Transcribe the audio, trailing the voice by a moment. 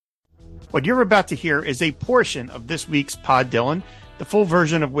What you're about to hear is a portion of this week's Pod Dylan, the full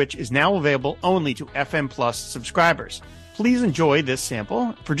version of which is now available only to FM Plus subscribers. Please enjoy this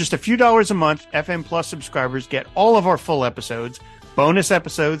sample. For just a few dollars a month, FM Plus subscribers get all of our full episodes, bonus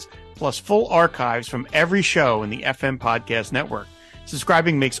episodes, plus full archives from every show in the FM Podcast Network.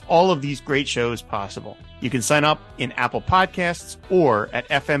 Subscribing makes all of these great shows possible. You can sign up in Apple Podcasts or at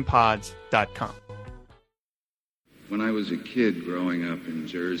fmpods.com. When I was a kid growing up in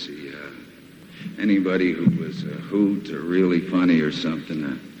Jersey, anybody who was a hoot or really funny or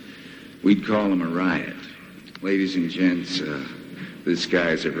something, we'd call him a riot. Ladies and gents, this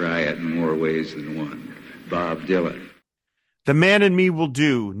guy's a riot in more ways than one. Bob Dylan. The man in me will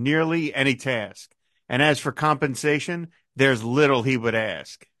do nearly any task. And as for compensation, there's little he would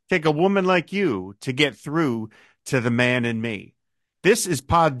ask. Take a woman like you to get through to the man in me. This is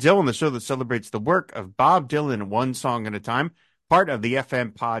Pod Dylan, the show that celebrates the work of Bob Dylan one song at a time, part of the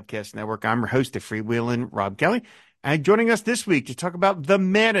FM Podcast Network. I'm your host, the freewheeling Rob Kelly. And joining us this week to talk about The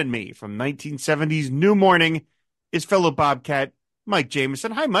Man in Me from 1970's New Morning is fellow Bobcat, Mike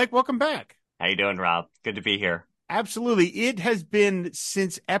Jamison. Hi, Mike. Welcome back. How you doing, Rob? Good to be here. Absolutely. It has been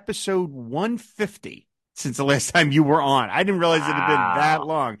since episode 150 since the last time you were on. I didn't realize it had been that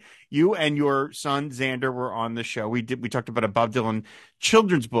long. You and your son, Xander, were on the show. We talked about a Bob Dylan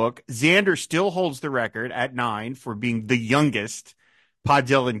children's book. Xander still holds the record at 9 for being the youngest Pod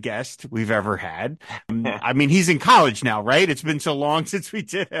Dylan guest we've ever had. I mean, he's in college now, right? It's been so long since we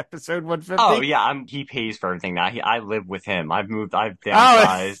did episode 150. Oh, yeah. He pays for everything now. I live with him. I've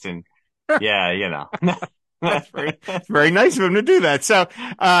downsized and yeah, you know. That's very nice of him to do that. So,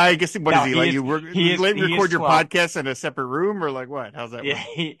 I guess, what is he like? You record your podcast in a separate room or like what? How's that work?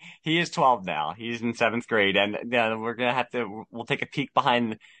 He is 12 now. He's in 7th grade. And we'll take a peek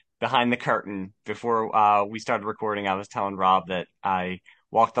behind the curtain. Before we started recording, I was telling Rob that I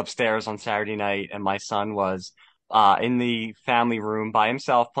walked upstairs on Saturday night and my son was in the family room by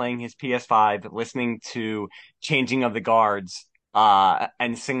himself playing his PS5, listening to Changing of the Guards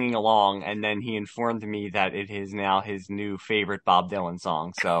and singing along. And then he informed me that it is now his new favorite Bob Dylan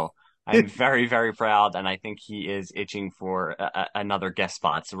song. So I'm very, very proud. And I think he is itching for another guest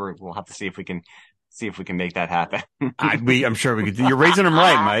spot. So we'll have to see if we can make that happen. I'm sure we could do. You're raising him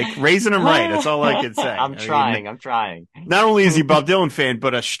right, Mike. Raising him right. That's all I can say. I'm trying. Not only is he a Bob Dylan fan,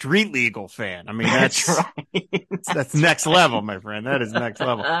 but a Street Legal fan. I mean, that's right. That's next level, my friend. That is next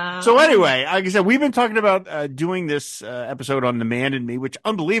level. So anyway, like I said, we've been talking about doing this episode on The Man in Me, which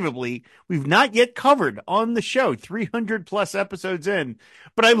unbelievably we've not yet covered on the show. 300 plus episodes in,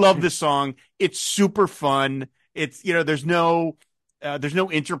 but I love this song. It's super fun. It's, there's no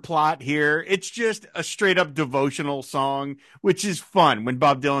interplot here. It's just a straight up devotional song, which is fun when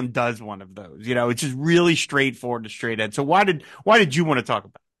Bob Dylan does one of those. It's just really straightforward and straight ahead. So why did you want to talk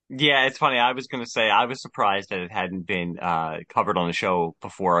about it? Yeah, it's funny. I was going to say I was surprised that it hadn't been covered on the show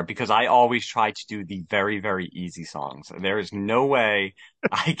before because I always try to do the very, very easy songs. There is no way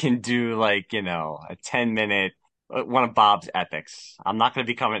I can do a 10-minute one of Bob's epics. I'm not going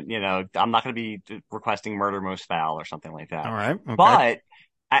to be I'm not going to be requesting Murder Most Foul or something like that. All right. Okay. But,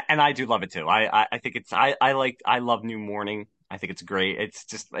 and I do love it too. I think I love New Morning. I think it's great.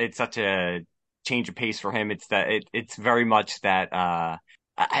 It's such a change of pace for him. It's very much that,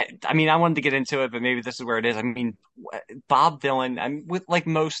 I mean, I wanted to get into it, but maybe this is where it is. I mean, Bob Dylan, with like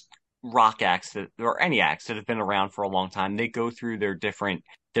most rock acts or any acts that have been around for a long time, they go through their different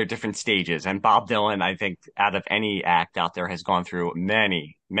stages. And Bob Dylan, I think, out of any act out there, has gone through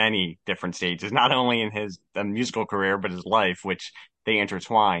many, many different stages, not only in his musical career, but his life, which they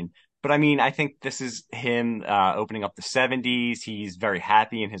intertwine. But I mean, I think this is him opening up the 70s. He's very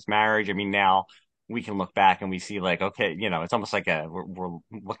happy in his marriage. I mean, now we can look back and we see okay, it's almost like we're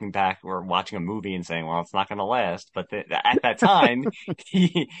looking back, we're watching a movie and saying, well, it's not going to last. But at that time,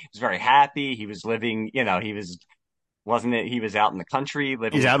 he was very happy. He was living, he was out in the country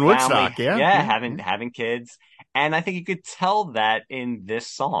living. He's out in family. Woodstock, yeah, having kids. And I think you could tell that in this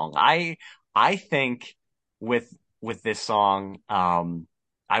song. I think with this song,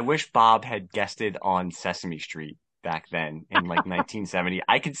 I wish Bob had guested on Sesame Street back then in 1970.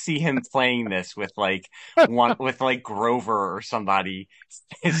 I could see him playing this with Grover or somebody.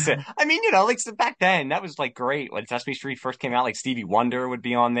 I mean, so back then that was great when Sesame Street first came out. Stevie Wonder would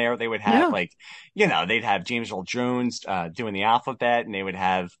be on there. They would have they'd have James Earl Jones doing the alphabet, and they would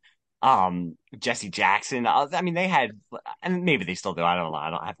have Jesse Jackson. I mean, they had, and maybe they still do. I don't know.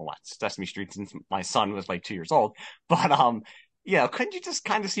 I haven't watched Sesame Street since my son was 2 years old, but couldn't you just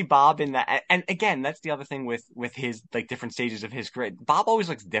kind of see Bob in that? And again, that's the other thing with his different stages of his career. Bob always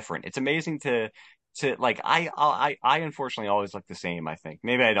looks different. It's amazing to to like I unfortunately always look the same, I think.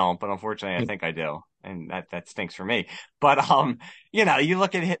 Maybe I don't, but unfortunately I think I do. And that stinks for me. But you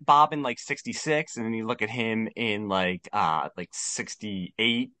look at Bob in like 66 and then you look at him in like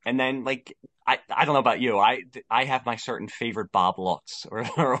 68 and then like I don't know about you. I have my certain favorite Bob looks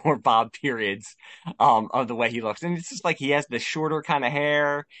or Bob periods of the way he looks. And it's just like he has the shorter kind of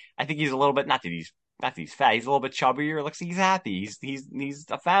hair. I think he's a little bit not that he's fat, he's a little bit chubbier. Looks like he's happy. He's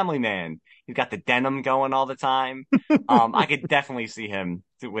a family man. He's got the denim going all the time. I could definitely see him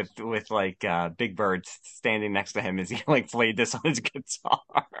with like Big Bird standing next to him as he like played this on his guitar.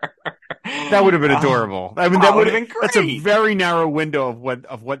 That would have been adorable. I mean, That would have been that's a great. very narrow window of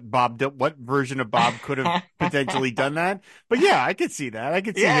what version of Bob could have potentially done that. But yeah, I could see that. I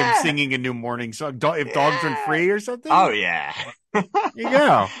could see him Yeah. singing a New Morning song, if dogs run Yeah. free or something. Oh yeah. There you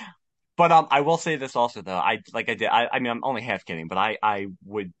go. But I will say this also though. I mean I'm only half kidding, but I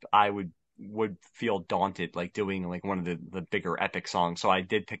would feel daunted like doing like one of the bigger epic songs. So I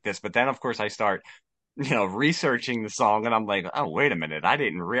did pick this, but then of course I start researching the song and I'm like, oh, wait a minute. I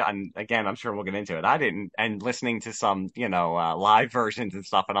didn't real and again, I'm sure we'll get into it. I didn't and listening to some, live versions and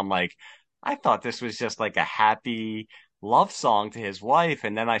stuff and I'm like, I thought this was just like a happy love song to his wife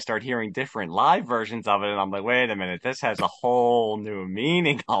and then I start hearing different live versions of it and I'm like, wait a minute, this has a whole new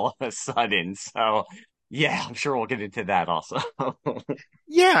meaning all of a sudden. So, yeah, I'm sure we'll get into that also.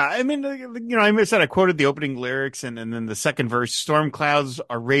 Yeah, I mean, I said I quoted the opening lyrics and then the second verse, storm clouds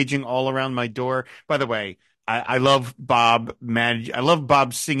are raging all around my door. By the way, I love I love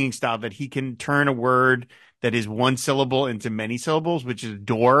Bob's singing style that he can turn a word that is one syllable into many syllables, which is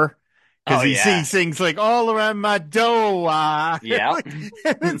door. Because Oh he yeah. sings like all around my door. Yeah. Like,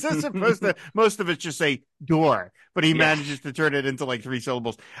 it's just supposed to, most of it's just say door, but he Yeah. manages to turn it into like three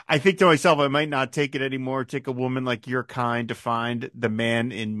syllables. I think to myself, I might not take it anymore. Take a woman like your kind to find the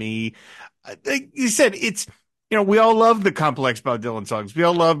man in me. Like you said, we all love the complex Bob Dylan songs. We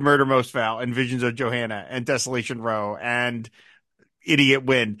all love Murder Most Foul and Visions of Johanna and Desolation Row and Idiot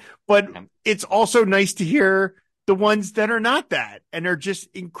Wind. But it's also nice to hear the ones that are not that and are just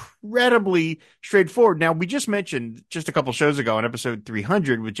incredibly straightforward. Now, we just mentioned just a couple shows ago on episode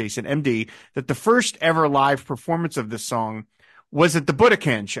 300 with Jason MD that the first ever live performance of this song was at the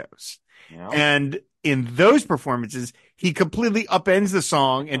Budokan shows. Yeah. And in those performances, he completely upends the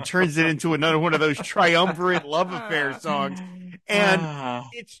song and turns it into another one of those triumvirate love affair songs. And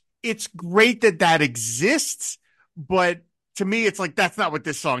it's great that exists, but to me, it's like that's not what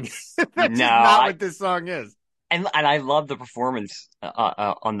this song is. That's No, just not what this song is. and I love the performance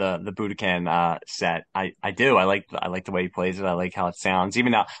on the Budokan set. I do. I like the way he plays it. I like how it sounds.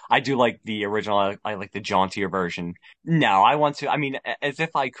 Even though I do like the original. I like the jauntier version. No, I want to. I mean, as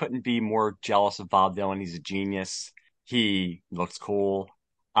if I couldn't be more jealous of Bob Dylan. He's a genius. He looks cool.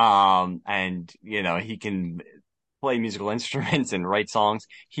 And he can play musical instruments and write songs.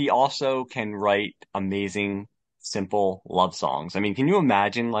 He also can write amazing, simple love songs. I mean, can you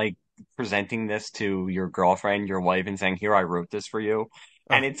imagine like presenting this to your girlfriend, your wife, and saying, "Here, I wrote this for you."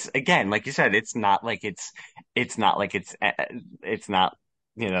 And Oh, it's again, like you said, it's not like it's not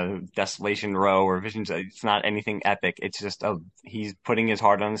Desolation Row or Visions. It's not anything epic. It's just he's putting his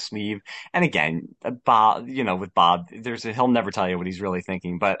heart on his sleeve. And again, Bob, with Bob, he'll never tell you what he's really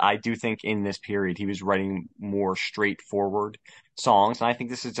thinking. But I do think in this period he was writing more straightforward songs, and I think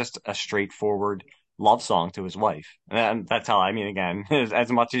this is just a straightforward love song to his wife. And that's how I mean again,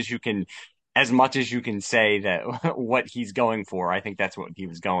 as much as you can say that what he's going for, I think that's what he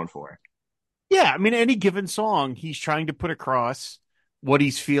was going for. yeah. I mean, any given song, he's trying to put across what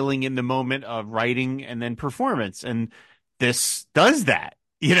he's feeling in the moment of writing and then performance. And this does that.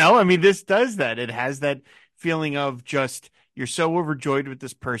 I mean, this does that. It has that feeling of just you're so overjoyed with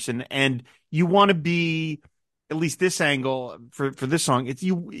this person and you want to be, at least this angle for this song, it's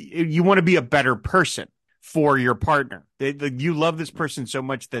you want to be a better person for your partner. You love this person so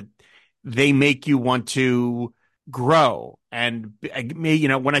much that they make you want to grow. And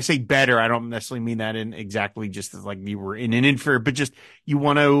when I say better, I don't necessarily mean that in exactly just as like you were in an inferior, but just you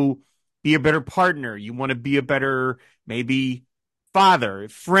want to be a better partner. You want to be a better, maybe father,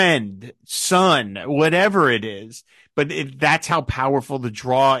 friend, son, whatever it is. But that's how powerful the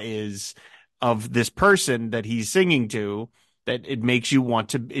draw is of this person that he's singing to, that it makes you want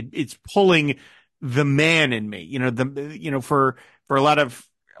to, it's pulling the man in me, for a lot of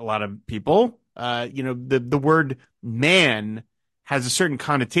people, the word man has a certain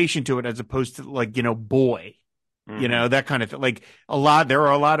connotation to it as opposed to like, boy, Hmm. that kind of thing. Like there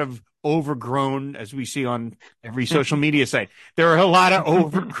are a lot of overgrown, as we see on every social media site, there are a lot of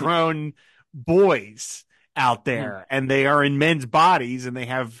overgrown boys out there and they are in men's bodies and they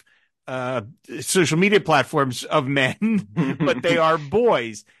have social media platforms of men, but they are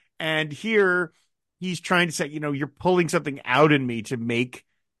boys. And here he's trying to say, you're pulling something out in me to make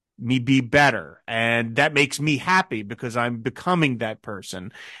me be better. And that makes me happy because I'm becoming that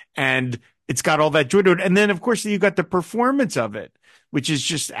person. And it's got all that joy to it. And then, of course, you got the performance of it, which is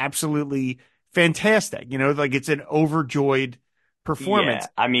just absolutely fantastic. Like it's an overjoyed Yeah, performance.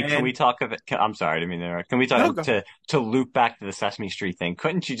 I mean, can we And talk of it? I'm sorry, I didn't mean to interrupt. Can we no, talk go. to loop back to the Sesame Street thing?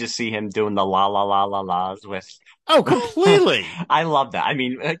 Couldn't you just see him doing the la la la la la's with? Oh, completely. I love that. I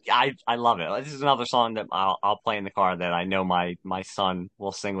mean, I love it. This is another song that I'll play in the car that I know my son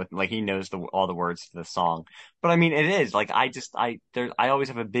will sing with. Like he knows all the words to the song. But I mean, it is like I always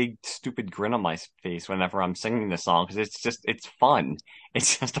have a big stupid grin on my face whenever I'm singing this song because it's fun.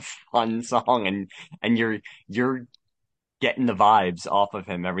 It's just a fun song, and you're getting the vibes off of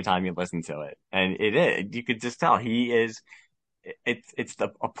him every time you listen to it. And it is, you could just tell he is, it's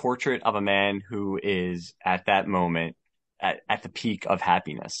a portrait of a man who is at that moment at the peak of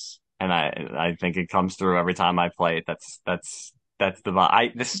happiness. And I think it comes through every time I play it. That's the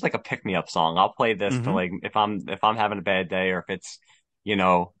vibe. This is like a pick me up song. I'll play this to Hmm. like, if I'm having a bad day or if it's, you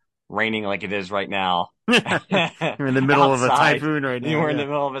know, raining like it is right now You're in the middle of a outside. typhoon right You now. were in the Yeah.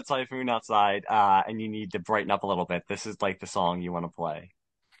 middle of a typhoon outside, and you need to brighten up a little bit. This is like the song you want to play.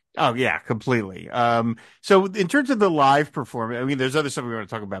 Oh yeah, completely. So in terms of the live performance, I mean, there's other stuff we want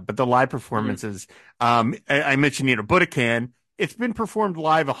to talk about, but the live Mhm. performances, I mentioned, Budokan. It's been performed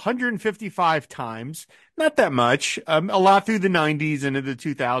live 155 times, not that much. A lot through the 90s and into the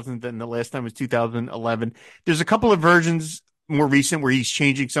 2000s, and the last time was 2011. There's a couple of versions more recent where he's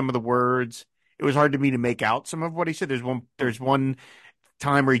changing some of the words. It was hard to me to make out some of what he said. There's one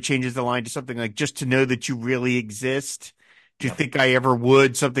time where he changes the line to something like "just to know that you really exist." Do you Yep. think I ever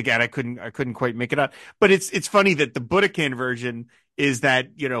would? Something, and I couldn't quite make it up. But it's funny that the Budokan version is that,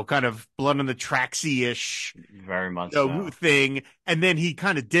 kind of blood on the tracksy ish, Very much so. thing. And then he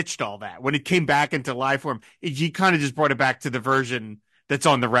kind of ditched all that. When it came back into live form, he kind of just brought it back to the version that's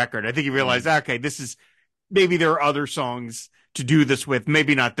on the record. I think he realized, Mm. okay, this is, maybe there are other songs to do this with.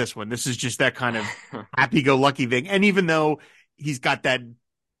 Maybe not this one. This is just that kind of happy go lucky thing. And even though he's got that,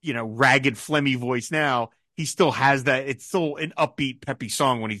 ragged, phlegmy voice now, he still has that. It's still an upbeat, peppy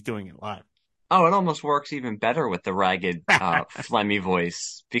song when he's doing it live. Oh, it almost works even better with the ragged, phlegmy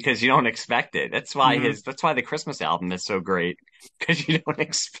voice because you don't expect it. Hmm. That's why the Christmas album is so great because you don't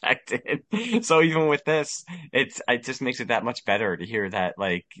expect it. So even with this, it just makes it that much better to hear that,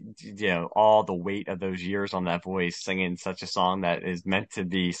 like, all the weight of those years on that voice singing such a song that is meant to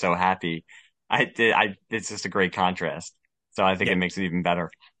be so happy. It's just a great contrast. So I think Yeah, it makes it even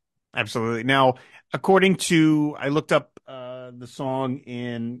better. absolutely. Now, according to, I looked up the song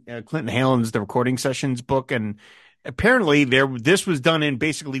in Clinton Halen's The Recording Sessions book, and apparently this was done in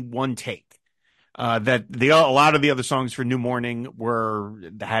basically one take. That a lot of the other songs for New Morning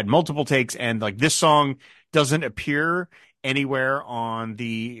had multiple takes, and like this song doesn't appear anywhere on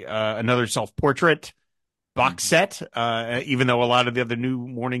the Another Self Portrait box Mhm. set, even though a lot of the other New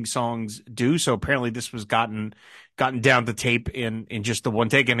Morning songs do. So apparently this was gotten down to tape in just the one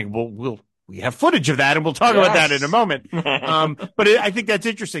take, and we have footage of that, and we'll talk about that in a Yes. moment. But I think that's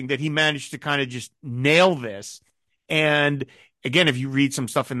interesting that he managed to kind of just nail this. And again, if you read some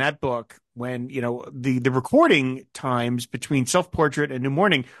stuff in that book, when the recording times between Self Portrait and New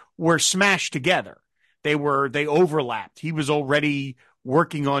Morning were smashed together, they overlapped. He was already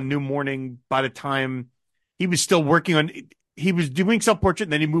working on New Morning by the time he was still working on. He was doing Self Portrait,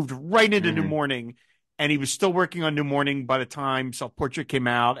 and then he moved right into New Hmm. Morning, and he was still working on New Morning by the time Self Portrait came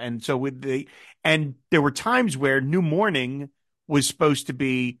out. And so and there were times where New Morning was supposed to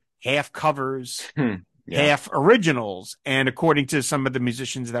be half covers, Yeah. half originals. And according to some of the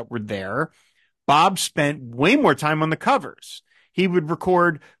musicians that were there, Bob spent way more time on the covers. He would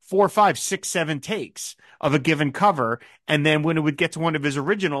record four, five, six, seven takes of a given cover. And then when it would get to one of his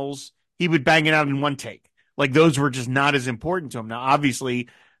originals, he would bang it out in one take. Like those were just not as important to him. Now, obviously,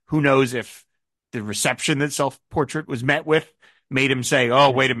 who knows if the reception that Self Portrait was met with made him say,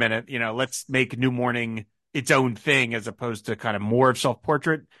 oh, wait a minute, let's make New Morning its own thing as opposed to kind of more of Self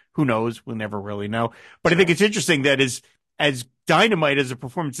Portrait. Who knows? We'll never really know. But I think Sure. it's interesting that as dynamite as a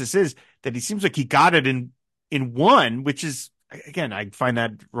performance this is, that he seems like he got it in one, which is, again, I find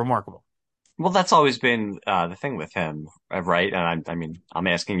that remarkable. Well, that's always been the thing with him, right? And I mean, I'm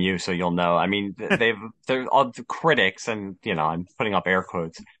asking you so you'll know. I mean, they're all the critics, and I'm putting up air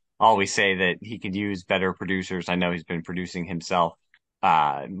quotes, always say that he could use better producers. I know he's been producing himself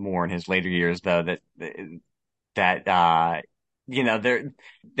more in his later years, though. That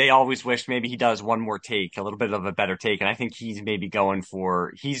they always wish maybe he does one more take, a little bit of a better take. And I think he's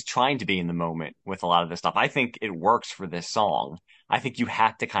trying to be in the moment with a lot of this stuff. I think it works for this song. I think you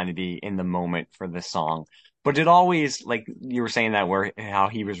have to kind of be in the moment for this song. But it always, like you were saying that where how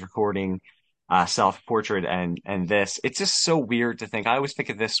he was recording self-portrait and this, it's just so weird to think. I always think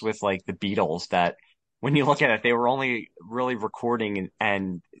of this with like the Beatles that when you look at it, they were only really recording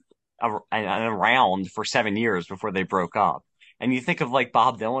and around for 7 years before they broke up. And you think of like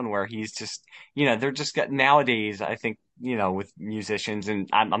Bob Dylan, where he's just, they're just got nowadays, I think, with musicians, and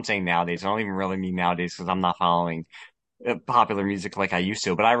I'm saying nowadays, I don't even really mean nowadays because I'm not following popular music like I used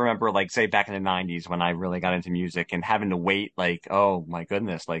to. But I remember, like, say back in the 90s when I really got into music and having to wait, like, oh my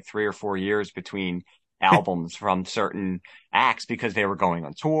goodness, like 3 or 4 years between albums from certain acts because they were going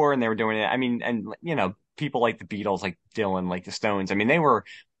on tour and they were doing it. I mean, and, people like the Beatles, like Dylan, like the Stones, I mean, they were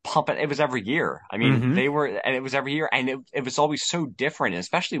pumping. It was every year. I mean, Hmm. they were, and it was every year, and it was always so different,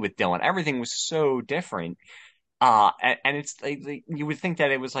 especially with Dylan. Everything was so different. And it's like you would think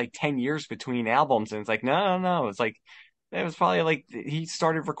that it was like 10 years between albums, and it's like, no, no, no. It's like, it was probably like he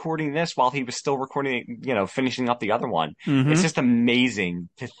started recording this while he was still recording, finishing up the other one. It's Hmm. just amazing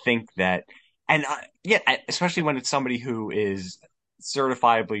to think that, and yeah, especially when it's somebody who is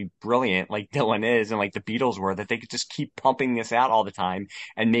certifiably brilliant like Dylan is and like the Beatles were, that they could just keep pumping this out all the time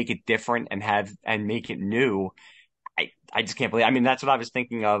and make it different and make it new. I just can't believe. I mean, that's what I was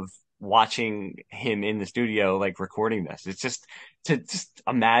thinking of watching him in the studio, like recording this. It's just to just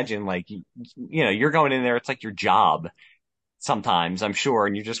imagine, like, you're going in there. It's like your job sometimes, I'm sure,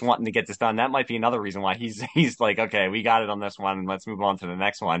 and you're just wanting to get this done. That might be another reason why he's like, okay, we got it on this one. Let's move on to the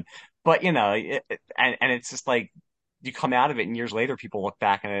next one. But and it's just like you come out of it, and years later, people look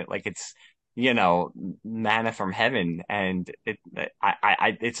back on it like it's manna from heaven, and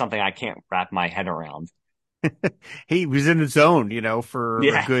it's something I can't wrap my head around. He was in the zone, for a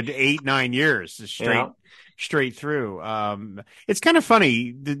Yeah, good 8, 9 years, just yeah, straight through. It's kind of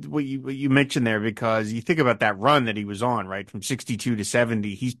funny what you mentioned there because you think about that run that he was on, right? From 62 to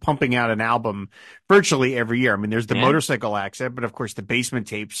 70, he's pumping out an album virtually every year. I mean, there's the yeah. motorcycle accent, but of course the basement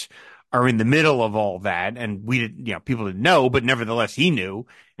tapes are in the middle of all that. And we didn't, people didn't know, but nevertheless he knew,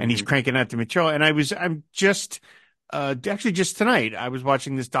 and he's Hmm. cranking out the material. And I'm just, actually just tonight, I was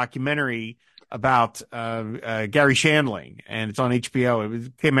watching this documentary about Gary Shandling, and it's on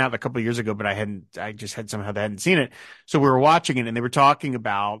HBO. Came out a couple of years ago, but I just had somehow hadn't seen it. So we were watching it, and they were talking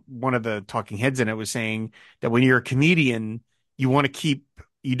about one of the talking heads in it was saying that when you're a comedian, you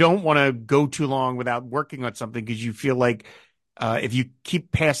don't want to go too long without working on something because you feel like if you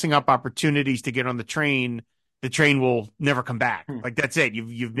keep passing up opportunities to get on the train will never come back. Hmm. Like that's it.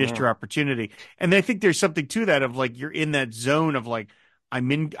 You've missed Yeah, your opportunity. And I think there's something to that of like you're in that zone of like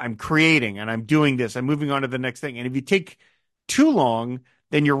I'm creating and I'm doing this. I'm moving on to the next thing. And if you take too long,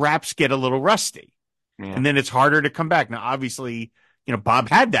 then your raps get a little rusty. yeah, And then it's harder to come back. Now, obviously, Bob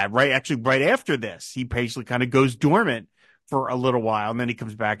had that right. Actually, right after this, he basically kind of goes dormant for a little while, and then he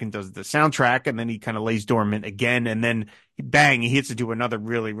comes back and does the soundtrack, and then he kind of lays dormant again, and then bang, he hits into another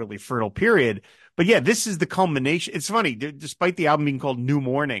really, really fertile period. But yeah, this is the culmination. It's funny, despite the album being called New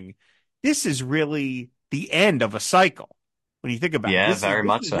Morning, this is really the end of a cycle. When you think about it, yeah. this is Very this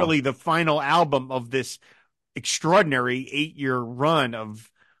much is so. really the final album of this extraordinary 8 year run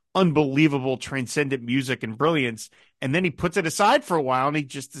of unbelievable transcendent music and brilliance. And then he puts it aside for a while and he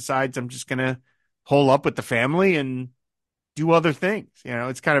just decides, I'm just going to hole up with the family and do other things.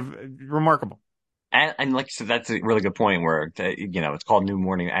 It's kind of remarkable. And like you said, that's a really good point where, it's called New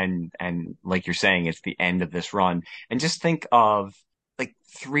Morning, and like you're saying, it's the end of this run. And just think of like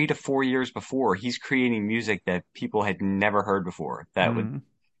 3 to 4 years before, he's creating music that people had never heard before. That would, Mm-hmm.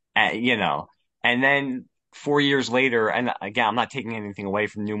 uh, you know, and then 4 years later, and again, I'm not taking anything away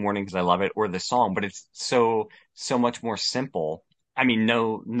from New Morning because I love it or the song, but it's so much more simple. I mean,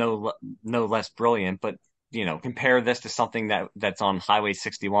 no less brilliant, but compare this to something that's on Highway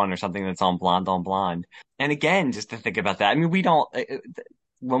 61 or something that's on Blonde on Blonde. And again, just to think about that, I mean, we don't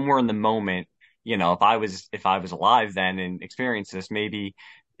when we're in the moment, if I was alive then and experienced this, maybe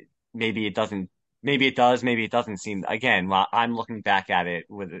it doesn't. Maybe it does. Maybe it doesn't seem. Again, well, I'm looking back at it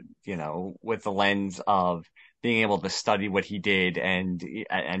with the lens of being able to study what he did and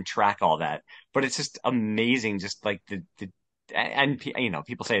track all that. But it's just amazing, just like the and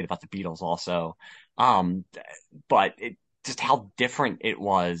people say it about the Beatles also, um, but just how different it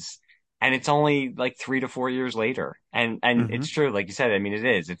was. And it's only like 3 to 4 years later. And Mm-hmm. it's true, like you said, I mean it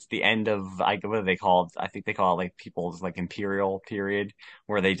is. It's the end of like what are they called? I think they call it like people's like imperial period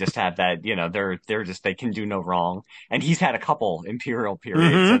where they just have that, they're just they can do no wrong. And he's had a couple imperial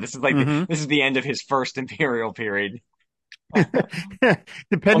periods. So Mm-hmm. this is like Mm-hmm. this is the end of his first imperial period. Some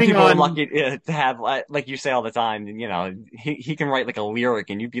Depending people are on lucky to have, like you say all the time, he can write like a lyric,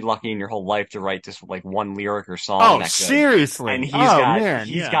 and you'd be lucky in your whole life to write just like one lyric or song oh, that good. And seriously. Oh man,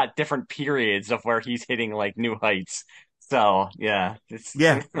 he's yeah. got different periods of where he's hitting like new heights. So yeah, it's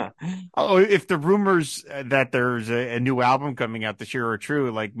Yeah. Oh, if the rumors that there's a new album coming out this year are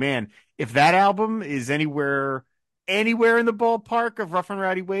true, like man, if that album is anywhere in the ballpark of Rough and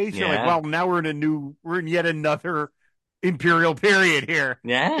Rowdy Ways, you're like, yeah, well, now we're in yet another imperial period here.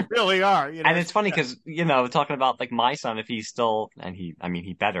 yeah. You really are, And it's funny because, talking about like my son, if he's still, and I mean,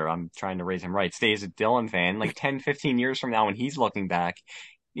 he better, I'm trying to raise him right, stays a Dylan fan, like 10, 15 years from now when he's looking back,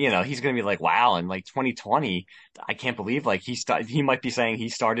 he's going to be like, wow, in like 2020, I can't believe like he might be saying he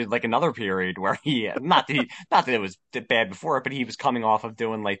started like another period where not that it was bad before it, but he was coming off of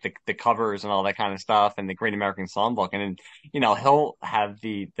doing like the covers and all that kind of stuff and the Great American Songbook. And, he'll have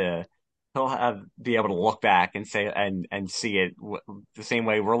he'll have be able to look back and say and see it the same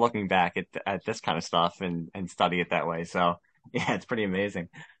way we're looking back at this kind of stuff and study it that way. So yeah, it's pretty amazing.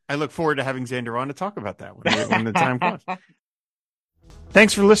 I look forward to having Xander on to talk about that when the time comes.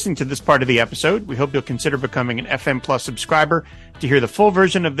 Thanks for listening to this part of the episode. We hope you'll consider becoming an FM Plus subscriber to hear the full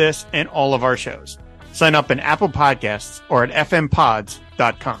version of this and all of our shows. Sign up in Apple Podcasts or at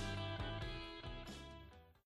fmpods.com.